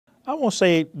I won't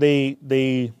say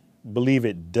they believe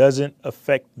it doesn't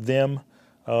affect them,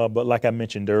 but like I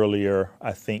mentioned earlier,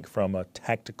 I think from a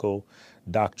tactical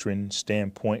doctrine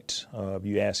standpoint, if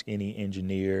you ask any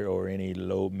engineer or any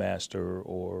loadmaster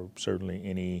or certainly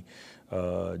any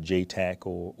JTAC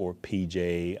or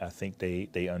PJ, I think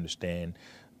they understand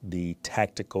the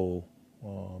tactical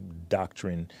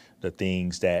doctrine, the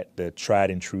things that the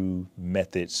tried and true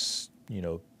methods,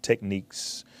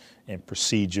 techniques and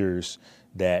procedures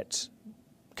that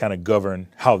kind of govern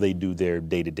how they do their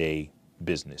day-to-day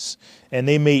business. And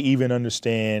they may even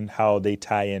understand how they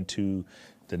tie into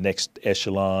the next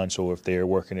echelon. So if they're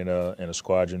working in a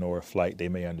squadron or a flight, they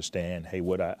may understand, hey,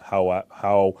 what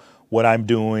I'm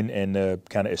doing and the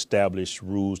kind of established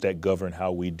rules that govern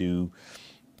how we do,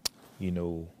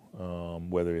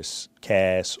 whether it's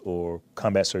CAS or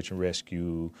combat search and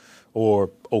rescue or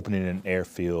opening an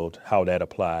airfield, how that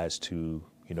applies to,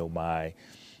 my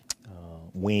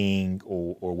wing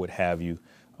or what have you.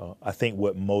 I think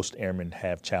what most airmen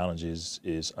have challenges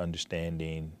is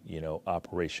understanding,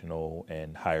 operational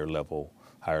and higher level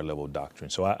doctrine.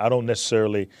 So I don't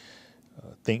necessarily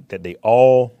think that they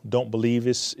all don't believe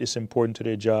it's important to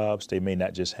their jobs. They may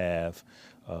not just have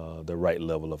the right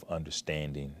level of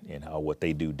understanding in how what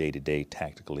they do day to day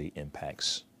tactically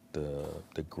impacts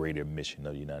the greater mission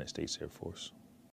of the United States Air Force.